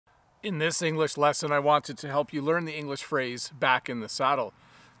In this English lesson, I wanted to help you learn the English phrase, back in the saddle.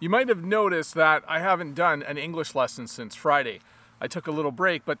 You might have noticed that I haven't done an English lesson since Friday. I took a little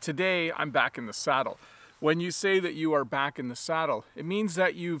break, but today I'm back in the saddle. When you say that you are back in the saddle, it means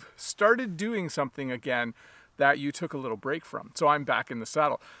that you've started doing something again that you took a little break from. So I'm back in the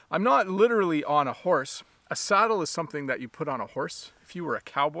saddle. I'm not literally on a horse. A saddle is something that you put on a horse. If you were a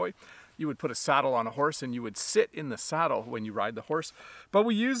cowboy, you would put a saddle on a horse and you would sit in the saddle when you ride the horse. But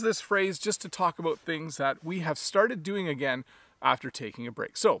we use this phrase just to talk about things that we have started doing again after taking a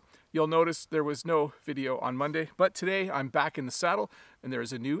break. So you'll notice there was no video on Monday, but today I'm back in the saddle and there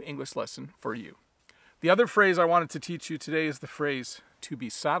is a new English lesson for you. The other phrase I wanted to teach you today is the phrase to be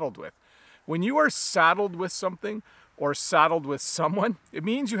saddled with. When you are saddled with something or saddled with someone, it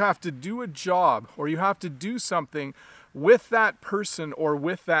means you have to do a job or you have to do something with that person or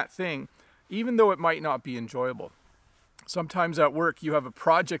with that thing, even though it might not be enjoyable. Sometimes at work you have a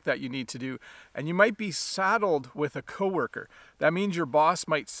project that you need to do and you might be saddled with a coworker. That means your boss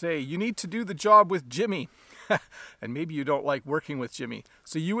might say, you need to do the job with Jimmy. And maybe you don't like working with Jimmy.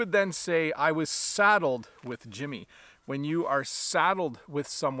 So you would then say, I was saddled with Jimmy. When you are saddled with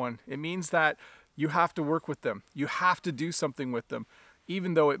someone, it means that you have to work with them. You have to do something with them,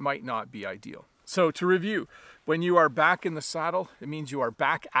 even though it might not be ideal. So to review, when you are back in the saddle, it means you are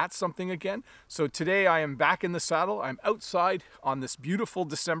back at something again. So today I am back in the saddle. I'm outside on this beautiful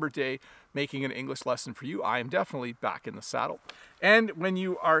December day making an English lesson for you. I am definitely back in the saddle. And when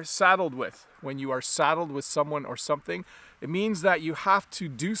you are saddled with someone or something, it means that you have to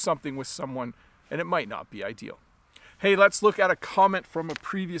do something with someone and it might not be ideal. Hey, let's look at a comment from a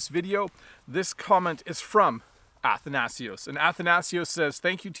previous video. This comment is from Athanasios. And Athanasios says,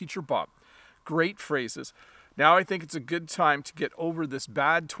 thank you, Teacher Bob. Great phrases. Now I think it's a good time to get over this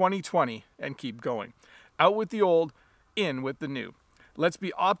bad 2020 and keep going. Out with the old, in with the new. Let's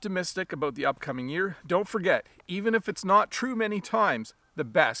be optimistic about the upcoming year. Don't forget, even if it's not true many times, the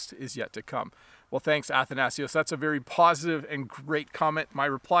best is yet to come. Well, thanks, Athanasios. That's a very positive and great comment. My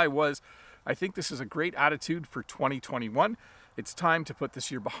reply was, I think this is a great attitude for 2021. It's time to put this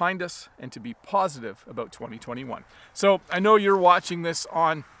year behind us and to be positive about 2021. So I know you're watching this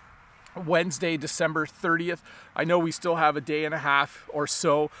on Wednesday, December 30th. I know we still have a day and a half or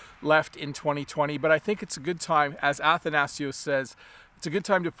so left in 2020, but I think it's a good time, as Athanasios says, it's a good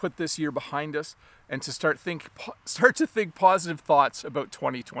time to put this year behind us and to start to think positive thoughts about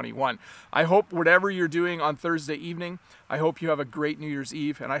 2021. I hope whatever you're doing on Thursday evening, I hope you have a great New Year's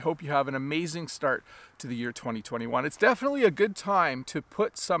Eve, and I hope you have an amazing start to the year 2021. It's definitely a good time to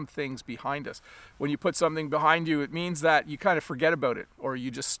put some things behind us. When you put something behind you, it means that you kind of forget about it, or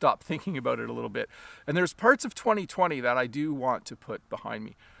you just stop thinking about it a little bit. And there's parts of 2020 that I do want to put behind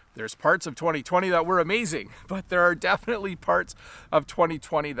me. There's parts of 2020 that were amazing, but there are definitely parts of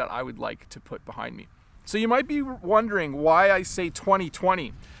 2020 that I would like to put behind me. So you might be wondering why I say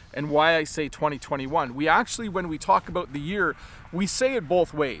 2020 and why I say 2021. We actually, when we talk about the year, we say it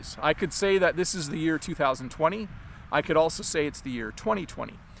both ways. I could say that this is the year 2020. I could also say it's the year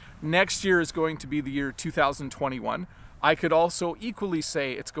 2020. Next year is going to be the year 2021. I could also equally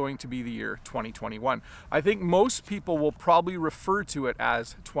say it's going to be the year 2021. I think most people will probably refer to it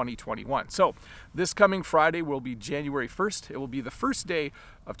as 2021. So this coming Friday will be January 1st. It will be the first day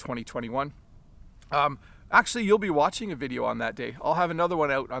of 2021. Actually, you'll be watching a video on that day. I'll have another one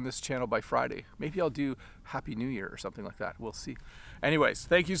out on this channel by Friday. Maybe I'll do Happy New Year or something like that. We'll see. Anyways,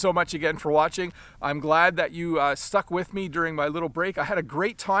 thank you so much again for watching. I'm glad that you stuck with me during my little break. I had a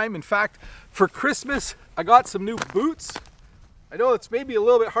great time. In fact, for Christmas, I got some new boots. I know it's maybe a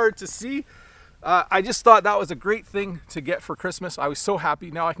little bit hard to see. I just thought that was a great thing to get for Christmas. I was so happy.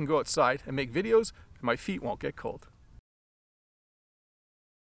 Now I can go outside and make videos and my feet won't get cold.